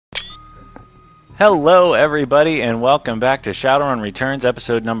Hello, everybody, and welcome back to Shadowrun Returns,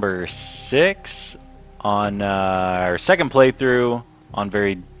 episode number 6 on our second playthrough on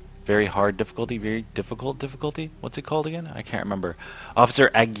very hard difficulty, very difficult difficulty. What's it called again? I can't remember. Officer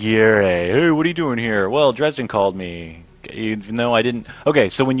Aguirre. Hey, what are you doing here? Well, Dresden called me, even though I didn't. Okay,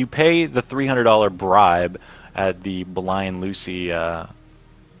 so when you pay the $300 bribe at the Blind Lucy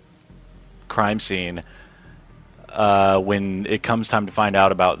crime scene, when it comes time to find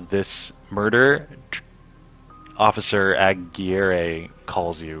out about this murder, Officer Aguirre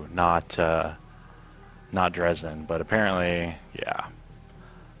calls you, not Dresden. But apparently, yeah.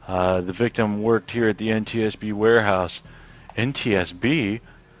 The victim worked here at the NTSB warehouse. NTSB?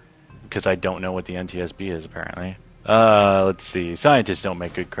 Because I don't know what the NTSB is, apparently. Let's see. Scientists don't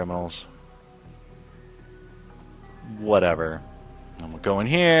make good criminals. Whatever. I'm going to go in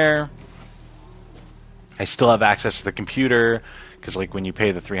here. I still have access to the computer. Because, like, when you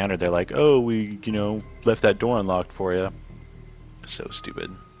pay the $300, they're like, oh, we, left that door unlocked for you. So stupid.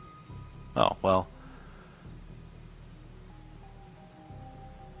 Oh, well.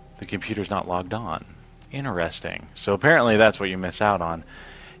 The computer's not logged on. Interesting. So apparently that's what you miss out on.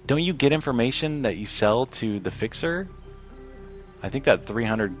 Don't you get information that you sell to the fixer? I think that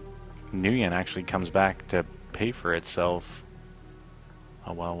 300 nuyen actually comes back to pay for itself.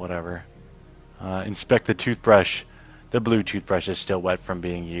 Oh, well, whatever. Inspect the toothbrush. The blue toothbrush is still wet from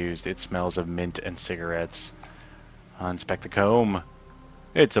being used. It smells of mint and cigarettes. Inspect the comb.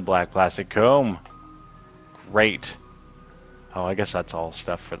 It's a black plastic comb. Great. Oh, I guess that's all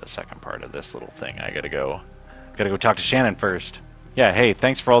stuff for the second part of this little thing. I gotta go talk to Shannon first. Yeah, hey,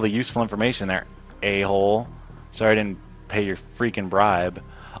 thanks for all the useful information there, a-hole. Sorry I didn't pay your freaking bribe.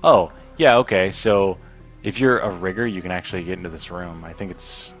 Oh, yeah, okay, so if you're a rigger, you can actually get into this room. I think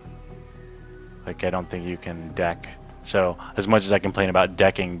it's... like, I don't think you can deck. So, as much as I complain about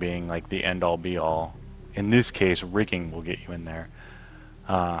decking being, like, the end-all, be-all, in this case, rigging will get you in there.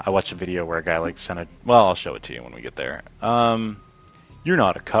 I watched a video where a guy, like, sent a... well, I'll show it to you when we get there. You're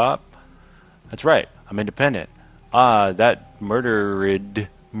not a cop. That's right. I'm independent. That murderee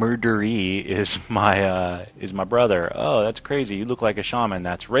is my brother. Oh, that's crazy. You look like a shaman.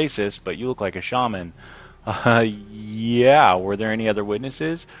 That's racist, but you look like a shaman. Yeah. Were there any other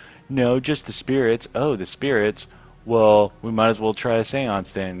witnesses? No, just the spirits. Oh, the spirits. Well, we might as well try a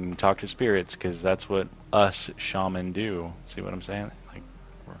seance then and talk to spirits, because that's what us shaman do. See what I'm saying? Like,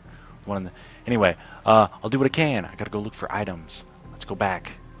 one of the... Anyway, I'll do what I can. I gotta go look for items. Let's go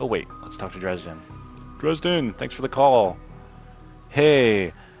back. Oh, wait. Let's talk to Dresden. Dresden, thanks for the call.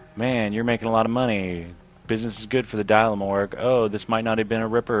 Hey, man, you're making a lot of money. Business is good for the Dial-A-Morgue. Oh, this might not have been a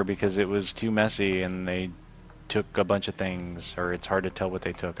ripper because it was too messy and they took a bunch of things, or it's hard to tell what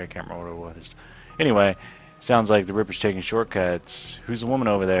they took. I can't remember what it was. Anyway, sounds like the ripper's taking shortcuts. Who's the woman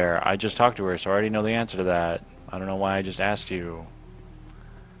over there? I just talked to her, so I already know the answer to that. I don't know why I just asked you.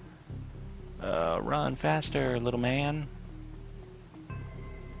 Run faster, little man.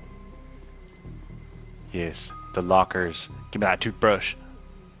 Yes, the lockers. Give me that toothbrush.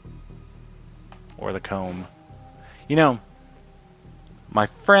 Or the comb. You know, my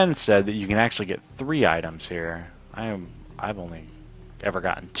friend said that you can actually get 3 items here. I've only ever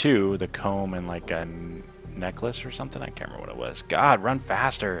gotten 2, the comb and like a necklace or something. I can't remember what it was. God, run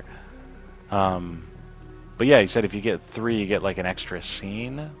faster. But yeah, he said if you get 3, you get like an extra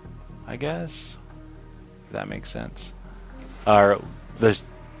scene, I guess. If that makes sense. Or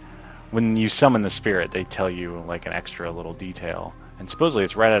when you summon the spirit, they tell you like an extra little detail. And supposedly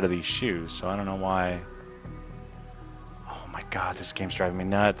it's right out of these shoes, so I don't know why. Oh my god, this game's driving me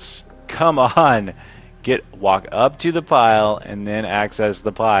nuts. Come on! Walk up to the pile and then access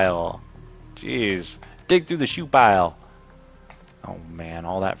the pile. Jeez. Dig through the shoe pile. Oh man,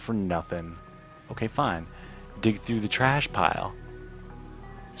 all that for nothing. Okay, fine. Dig through the trash pile.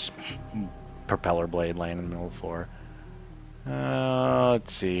 Propeller blade laying in the middle of the floor.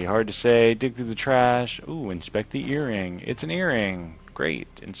 Let's see. Hard to say. Dig through the trash. Ooh, inspect the earring. It's an earring. Great.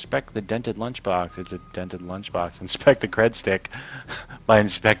 Inspect the dented lunchbox. It's a dented lunchbox. Inspect the cred stick. By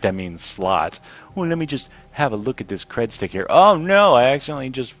inspect, I mean slot. Well, let me just have a look at this cred stick here. Oh, no. I accidentally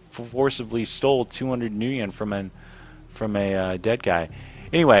just forcibly stole 200 nuyen from a dead guy.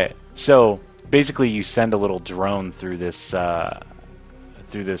 Anyway, so basically you send a little drone through this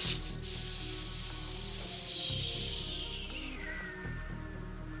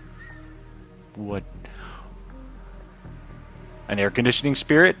what? An air conditioning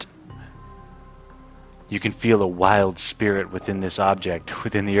spirit? You can feel a wild spirit within this object.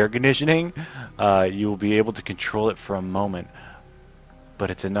 Within the air conditioning, you will be able to control it for a moment. but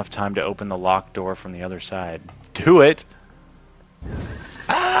it's enough time to open the locked door from the other side. Do it!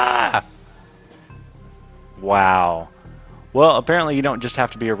 Ah! Wow. Well, apparently you don't just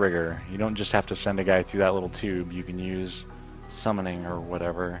have to be a rigger. You don't just have to send a guy through that little tube. You can use summoning or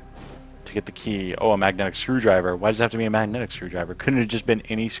whatever to get the key. Oh, a magnetic screwdriver. Why does it have to be a magnetic screwdriver? Couldn't it have just been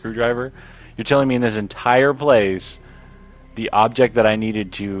any screwdriver? You're telling me in this entire place, the object that I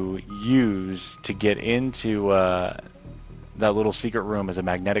needed to use to get into that little secret room is a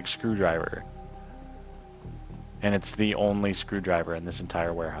magnetic screwdriver. And it's the only screwdriver in this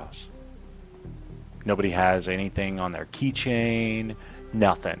entire warehouse. Nobody has anything on their keychain.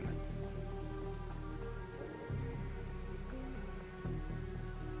 Nothing.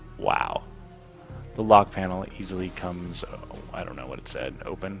 Wow. The lock panel easily comes, I don't know what it said,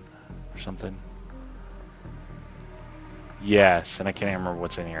 open or something. Yes, and I can't even remember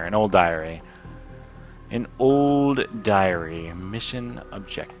what's in here. An old diary. An old diary. Mission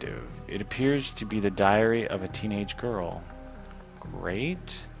objective. It appears to be the diary of a teenage girl.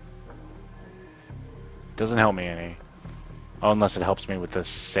 Great. Doesn't help me any. Oh, unless it helps me with the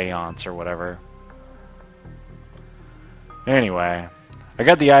seance or whatever. Anyway, I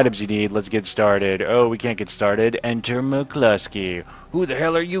got the items you need. Let's get started. Oh, we can't get started. Enter McCluskey. Who the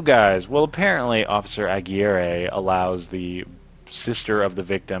hell are you guys? Well, apparently Officer Aguirre allows the sister of the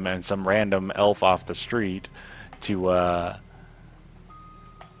victim and some random elf off the street to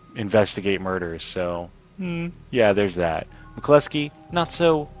investigate murders. So, yeah, there's that. McCluskey, not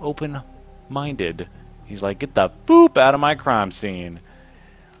so open-minded. He's like, get the boop out of my crime scene.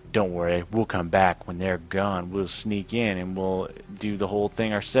 Don't worry, we'll come back when they're gone. We'll sneak in and we'll do the whole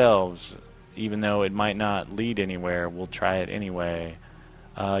thing ourselves. Even though it might not lead anywhere, we'll try it anyway.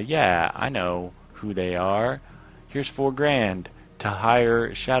 Yeah, I know who they are. Here's $4,000 to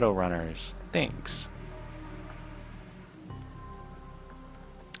hire Shadowrunners. Thanks.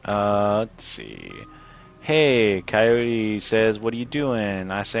 Let's see. Hey, Coyote says, what are you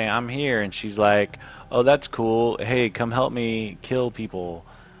doing? I say, I'm here. And she's like, oh, that's cool. Hey, come help me kill people.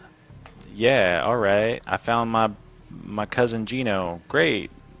 Yeah, alright. I found my cousin Gino.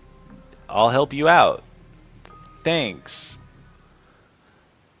 Great. I'll help you out. Thanks.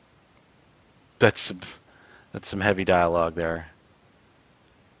 That's some heavy dialogue there.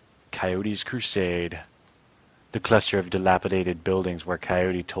 Coyote's Crusade. The cluster of dilapidated buildings where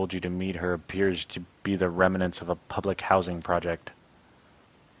Coyote told you to meet her appears to be the remnants of a public housing project.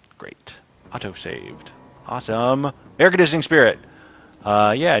 Great. Auto-saved. Awesome. Air conditioning spirit.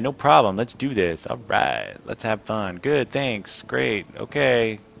 Yeah, no problem. Let's do this. Alright. Let's have fun. Good, thanks. Great.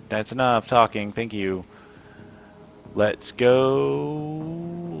 Okay. That's enough talking. Thank you. Let's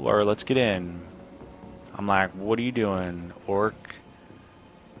go. Or let's get in. I'm like, what are you doing, orc?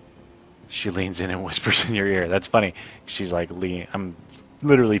 She leans in and whispers in your ear. That's funny. She's like, I'm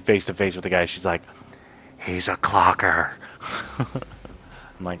literally face to face with the guy. She's like, he's a clocker.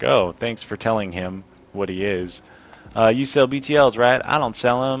 I'm like, oh, thanks for telling him what he is. You sell BTLs, right? I don't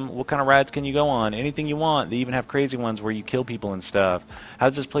sell them. What kind of rides can you go on? Anything you want. They even have crazy ones where you kill people and stuff. How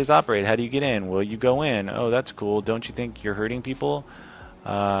does this place operate? How do you get in? Will you go in? Oh, that's cool. Don't you think you're hurting people?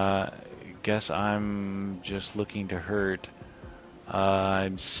 Guess I'm just looking to hurt.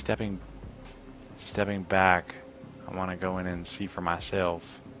 I'm stepping back. I want to go in and see for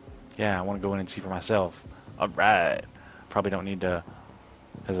myself. Yeah, I want to go in and see for myself. Alright. Probably don't need to,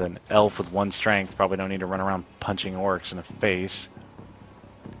 as an elf with one strength, probably don't need to run around punching orcs in the face.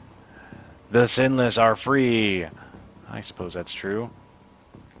 The sinless are free. I suppose that's true.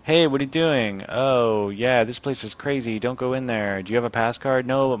 Hey, what are you doing? Oh, yeah, this place is crazy. Don't go in there. Do you have a pass card?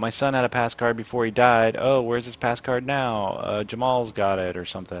 No, but my son had a pass card before he died. Oh, where's his pass card now? Jamal's got it or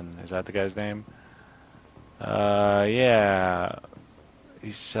something. Is that the guy's name? Yeah.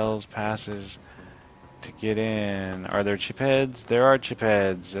 He sells passes to get in. Are there chipheads? There are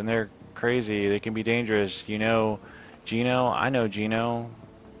chipheads, and they're crazy. They can be dangerous. You know Gino? I know Gino.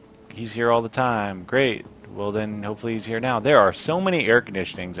 He's here all the time. Great. Well, then hopefully he's here now. There are so many air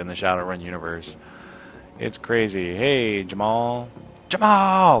conditionings in the Shadowrun universe. It's crazy. Hey, Jamal.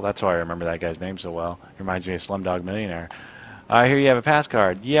 Jamal! That's why I remember that guy's name so well. He reminds me of Slumdog Millionaire. I hear you have a pass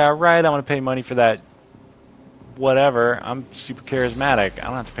card. Yeah, right. I want to pay money for that. Whatever. I'm super charismatic. I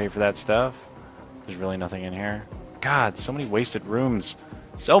don't have to pay for that stuff. There's really nothing in here. God, so many wasted rooms.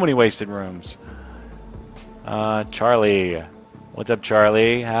 So many wasted rooms. Charlie. What's up,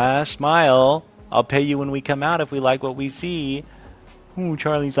 Charlie? Smile. I'll pay you when we come out if we like what we see. Ooh,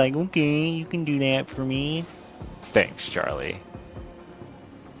 Charlie's like, okay, you can do that for me. Thanks, Charlie.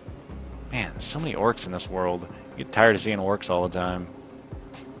 Man, so many orcs in this world. You get tired of seeing orcs all the time.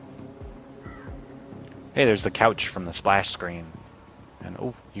 Hey, there's the couch from the splash screen. And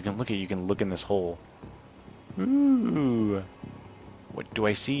oh, you can look in this hole. Ooh. What do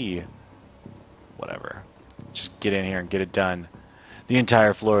I see? Whatever. Just get in here and get it done. The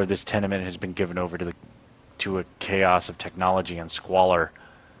entire floor of this tenement has been given over to a chaos of technology and squalor.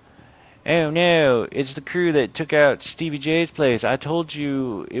 Oh no, it's the crew that took out Stevie J's place. I told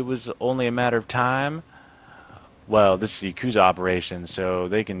you it was only a matter of time. Well, this is the Yakuza operation, so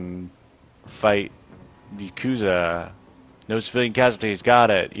they can fight the Yakuza. No civilian casualties, got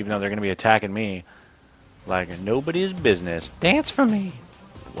it, even though they're going to be attacking me. Like nobody's business. Dance for me.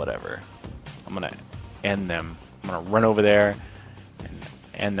 Whatever. I'm going to end them. I'm going to run over there and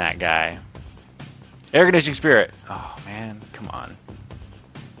end that guy. Air conditioning spirit. Oh, man, come on.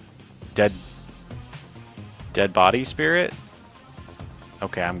 Dead body spirit?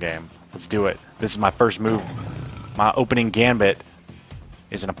 Okay, I'm game. Let's do it. This is my first move. My opening gambit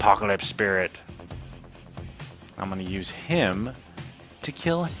is an apocalypse spirit. I'm going to use him to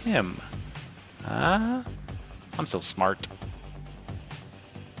kill him. I'm so smart.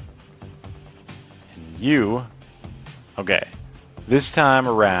 And you... Okay. This time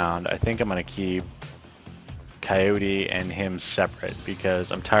around, I think I'm going to keep Coyote and him separate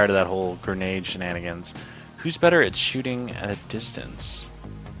because I'm tired of that whole grenade shenanigans. Who's better at shooting at a distance?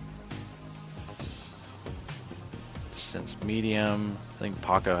 Distance medium. I think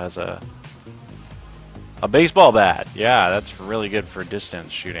Paco has a baseball bat. Yeah, that's really good for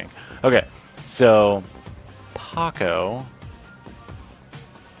distance shooting. Okay, so Paco.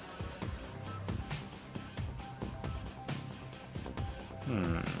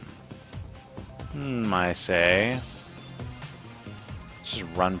 I say. Just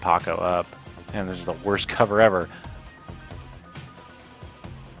run Paco up. Man, this is the worst cover ever.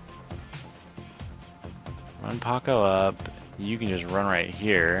 Run Paco up. You can just run right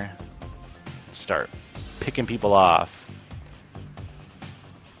here. Start picking people off.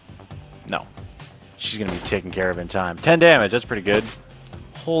 No. She's going to be taken care of in time. 10 damage. That's pretty good.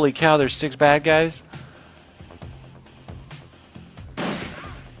 Holy cow, there's 6 bad guys.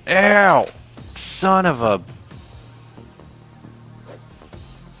 Ow! Son of a...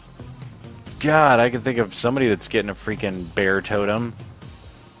 God, I can think of somebody that's getting a freaking bear totem.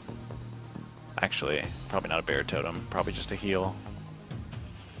 Actually, probably not a bear totem. Probably just a heal.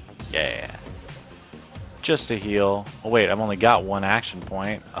 Yeah. Just a heal. Oh, wait, I've only got 1 action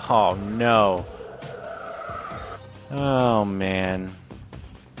point. Oh, no. Oh, man.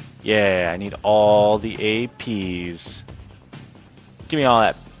 Yeah, I need all the APs. Give me all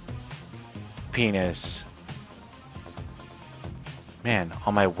that penis. Man,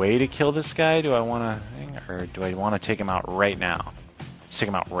 on my way to kill this guy, do I want to... Or do I want to take him out right now? Let's take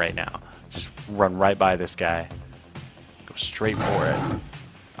him out right now. Just run right by this guy. Go straight for it.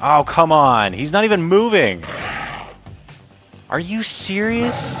 Oh, come on. He's not even moving. Are you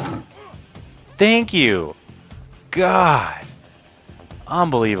serious? Thank you. God.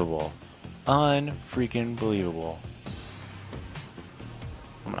 Unbelievable. Unfreaking believable.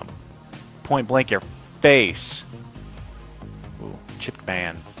 I'm going to point blank your face. Ooh, chipped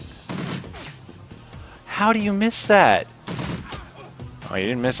man. How do you miss that? Oh, you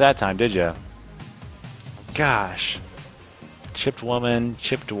didn't miss that time, did you? Gosh. Chipped woman,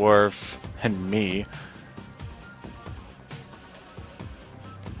 chipped dwarf, and me.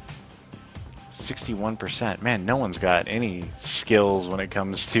 61%. Man, no one's got any skills when it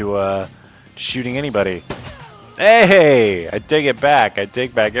comes to shooting anybody. Hey! I take it back. I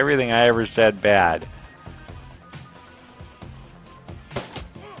take back everything I ever said bad.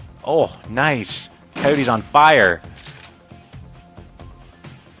 Oh, nice. Coyote's on fire.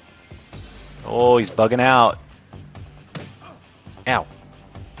 Oh, he's bugging out. Ow.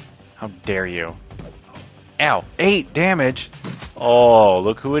 How dare you. Ow. 8 damage. Oh,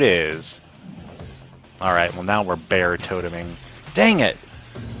 look who it is. Alright, well now we're bear toteming. Dang it!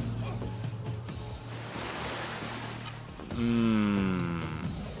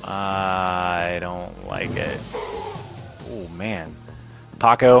 I don't like it. Oh, man.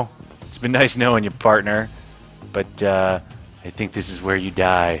 Paco, it's been nice knowing you, partner. But, I think this is where you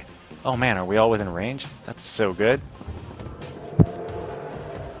die. Oh, man, are we all within range? That's so good.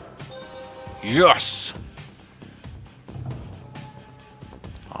 Yes!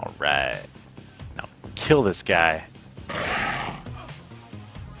 Alright. Now, kill this guy.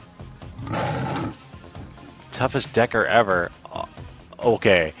 Toughest decker ever.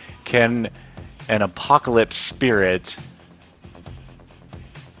 Okay. Can an apocalypse spirit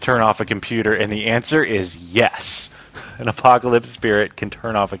turn off a computer? And the answer is yes. An apocalypse spirit can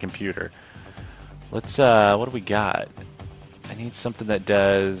turn off a computer. Let's, what do we got? I need something that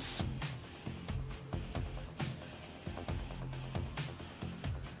does...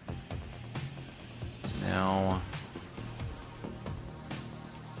 No.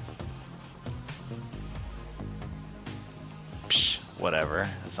 Whatever.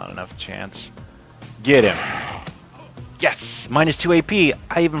 That's not enough chance. Get him. Yes! Minus 2 AP.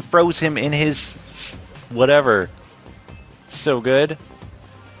 I even froze him in his... whatever. So good.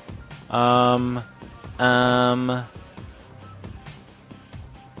 Run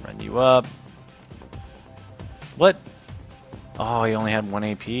you up. What? Oh, he only had 1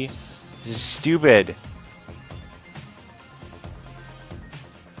 AP? This is stupid.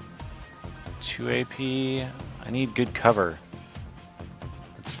 2 AP. I need good cover.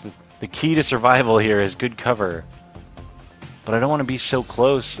 It's the key to survival here is good cover. But I don't want to be so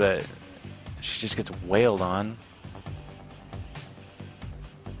close that she just gets wailed on.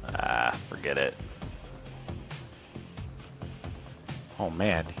 Ah, forget it. Oh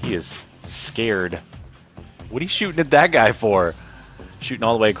man, he is scared. What are you shooting at that guy for? Shooting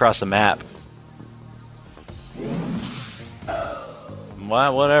all the way across the map.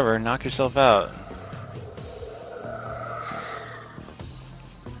 Whatever, knock yourself out.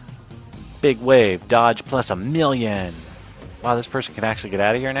 Big wave, dodge plus 1,000,000. Wow, this person can actually get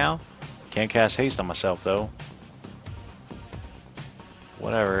out of here now? Can't cast haste on myself, though.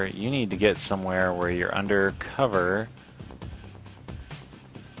 Whatever, you need to get somewhere where you're under cover.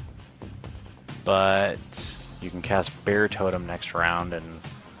 But you can cast Bear Totem next round and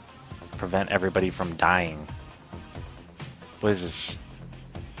prevent everybody from dying. What is this?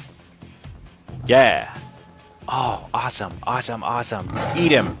 Yeah! Oh, awesome, awesome, awesome.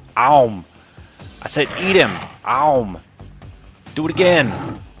 Eat him! Aum! I said eat him! Aum! Do it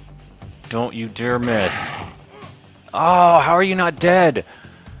again! Don't you dare miss. Oh, how are you not dead?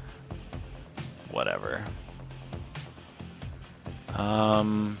 Whatever.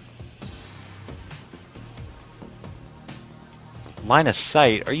 Line of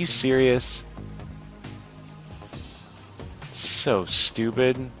sight? Are you serious? So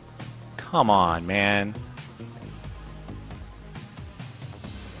stupid. Come on, man.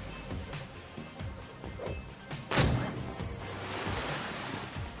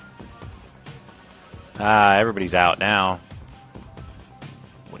 Ah, everybody's out now.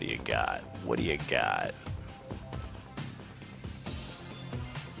 What do you got? What do you got?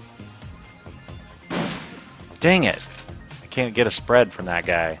 Dang it. I can't get a spread from that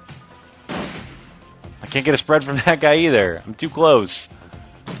guy. I can't get a spread from that guy either. I'm too close.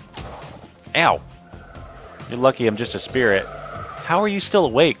 Ow. You're lucky I'm just a spirit. How are you still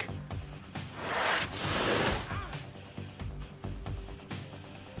awake?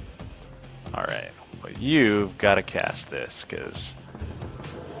 Alright. Well, you've got to cast this, because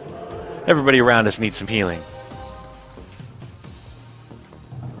everybody around us needs some healing.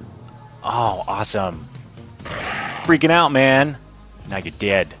 Oh, awesome. Freaking out, man. Now you're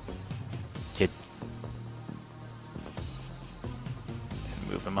dead. Kid.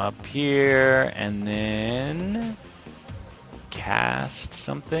 Move him up here, and then cast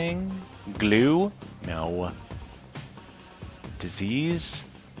something. Glue? No. Disease?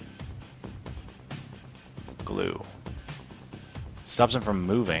 Glue. Stops him from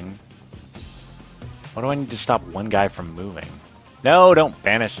moving. Why do I need to stop one guy from moving? No, don't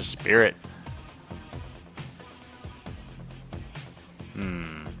banish a spirit.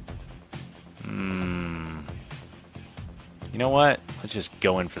 You know what? Let's just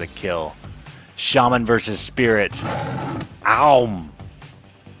go in for the kill. Shaman versus spirit. Ow!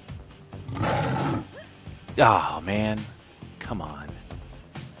 Oh, man. Come on.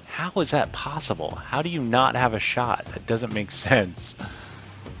 How is that possible? How do you not have a shot? That doesn't make sense.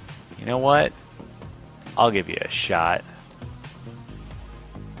 You know what? I'll give you a shot.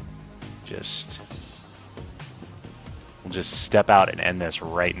 We'll just step out and end this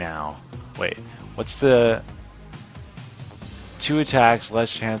right now. Wait, what's the... 2 attacks,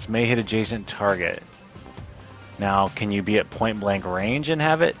 less chance, may hit adjacent target. Now, can you be at point blank range and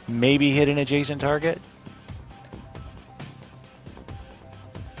have it maybe hit an adjacent target?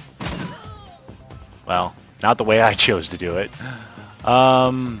 Well, not the way I chose to do it.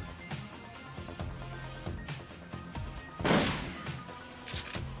 Come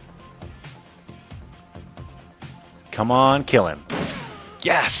on, kill him.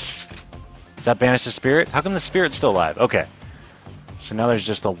 Yes! Is that banished the spirit? How come the spirit's still alive? Okay. So now there's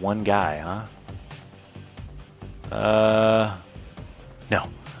just the one guy, huh? No.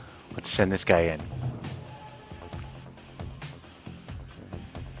 Let's send this guy in.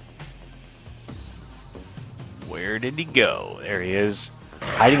 Where did he go? There he is.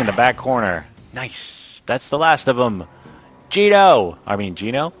 Hiding in the back corner. Nice. That's the last of them. Gino! I mean,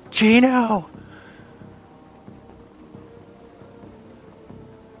 Gino? Gino!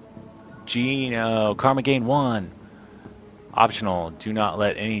 Gino. Karma gain 1. Optional. Do not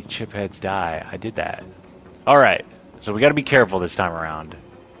let any chipheads die. I did that. Alright. So we got to be careful this time around.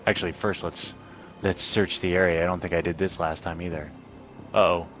 Actually, first let's search the area. I don't think I did this last time either.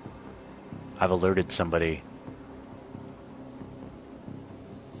 Uh-oh. I've alerted somebody.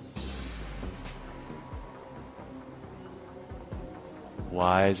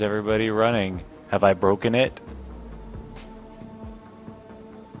 Why is everybody running? Have I broken it?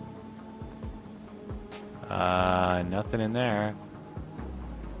 Nothing in there.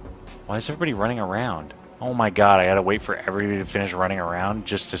 Why is everybody running around? Oh my god, I gotta wait for everybody to finish running around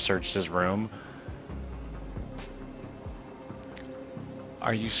just to search this room?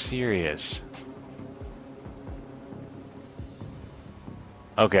 Are you serious?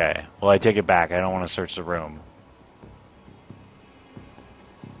 Okay, well I take it back. I don't want to search the room.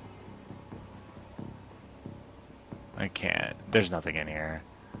 I can't. There's nothing in here.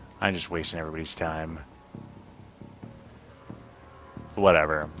 I'm just wasting everybody's time.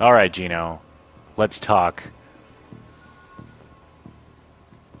 Whatever. Alright, Gino. Let's talk.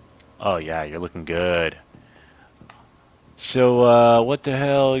 Oh, yeah, you're looking good. So, what the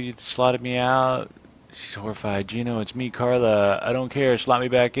hell? You slotted me out? She's horrified. Gino, it's me, Carla. I don't care. Slot me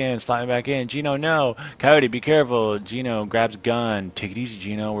back in. Slot me back in. Gino, no. Coyote, be careful. Gino grabs a gun. Take it easy,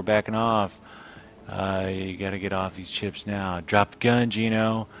 Gino. We're backing off. You gotta get off these chips now. Drop the gun,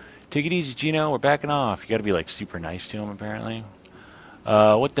 Gino. Take it easy, Gino. We're backing off. You gotta be, like, super nice to him, apparently.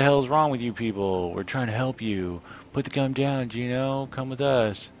 What the hell is wrong with you people? We're trying to help you. Put the gun down, Gino. Come with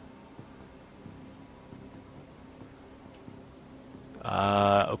us.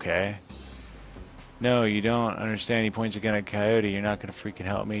 Okay. No, you don't understand. He points a gun at Coyote. You're not gonna freaking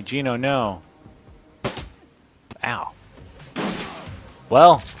help me. Gino, no. Ow.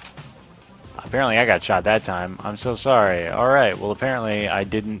 Well, apparently I got shot that time. I'm so sorry. Alright, well apparently I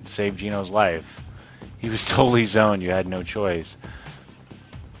didn't save Gino's life. He was totally zoned. You had no choice.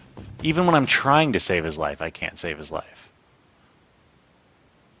 Even when I'm trying to save his life, I can't save his life.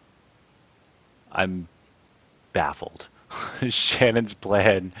 I'm baffled. Shannon's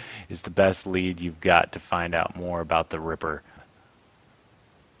plan is the best lead you've got to find out more about the Ripper.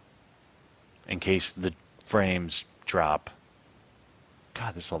 In case the frames drop.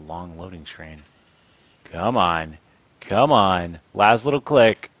 God, this is a long loading screen. Come on. Come on. Last little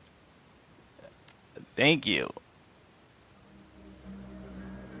click. Thank you.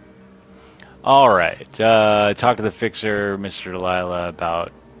 Alright, talk to the fixer, Mr. Delilah,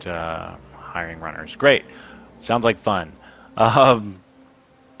 about hiring runners. Great. Sounds like fun.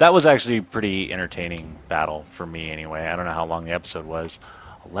 That was actually a pretty entertaining battle for me anyway. I don't know how long the episode was.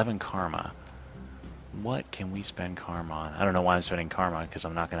 11 karma. What can we spend karma on? I don't know why I'm spending karma, because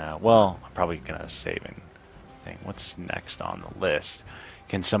I'm not going to... Well, I'm probably going to save and thing. What's next on the list?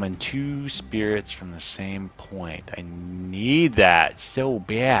 Can summon 2 spirits from the same point. I need that so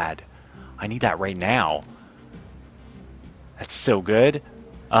bad. I need that right now. That's so good.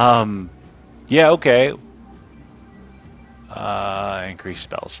 Yeah, okay. Increase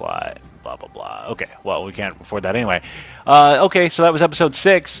spell slot. Blah, blah, blah. Okay, well, we can't afford that anyway. Okay, so that was episode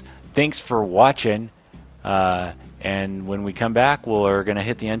 6. Thanks for watching. And when we come back, we're going to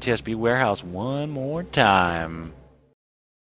hit the NTSB warehouse one more time.